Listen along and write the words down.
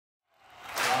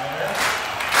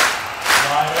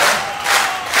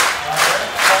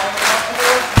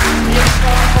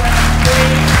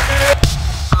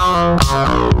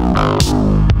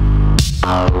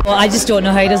I just don't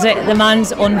know how he does it. The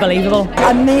man's unbelievable.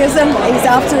 Amazing. He's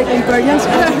absolutely brilliant.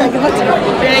 What do you think of it?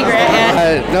 Really great,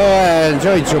 yeah. No, I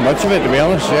enjoyed so much of it, to be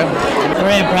honest, yeah.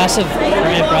 Very impressive,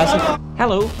 very impressive.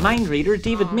 Hello, mind reader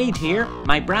David Meade here.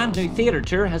 My brand new theatre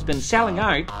tour has been selling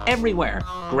out everywhere.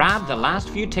 Grab the last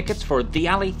few tickets for The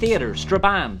Alley Theatre,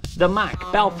 Strabane, The Mac,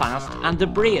 Belfast and The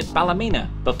Braid, Ballymena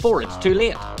before it's too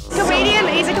late. Comedian,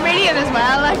 he's a comedian as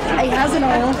well. He has it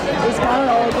all. He's got it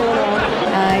all going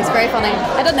on. He's very funny.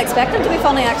 I didn't expect him to be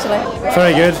funny, actually.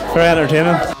 Very good, very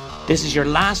entertaining. This is your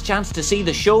last chance to see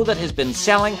the show that has been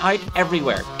selling out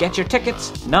everywhere. Get your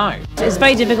tickets now. It's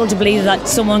very difficult to believe that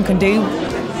someone can do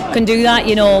that,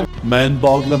 you know.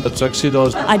 Mind-boggling, but sexy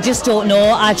does. I just don't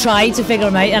know. I tried to figure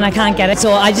him out and I can't get it,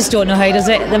 so I just don't know how he does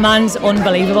it. The man's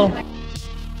unbelievable.